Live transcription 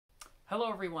Hello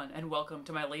everyone, and welcome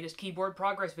to my latest keyboard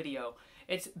progress video.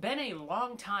 It's been a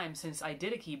long time since I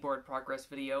did a keyboard progress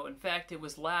video. In fact, it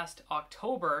was last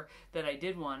October that I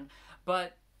did one,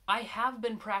 but I have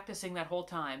been practicing that whole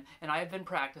time, and I have been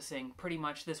practicing pretty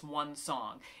much this one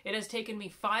song. It has taken me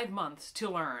 5 months to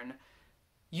learn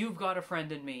You've Got a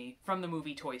Friend in Me from the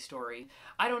movie Toy Story.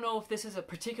 I don't know if this is a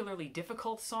particularly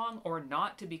difficult song or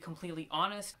not, to be completely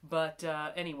honest, but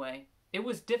anyway. It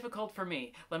was difficult for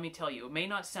me, let me tell you. It may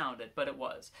not sound it, but it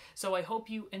was. So I hope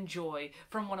you enjoy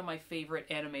from one of my favorite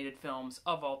animated films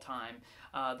of all time,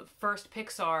 the first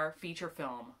Pixar feature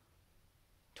film,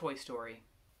 Toy Story.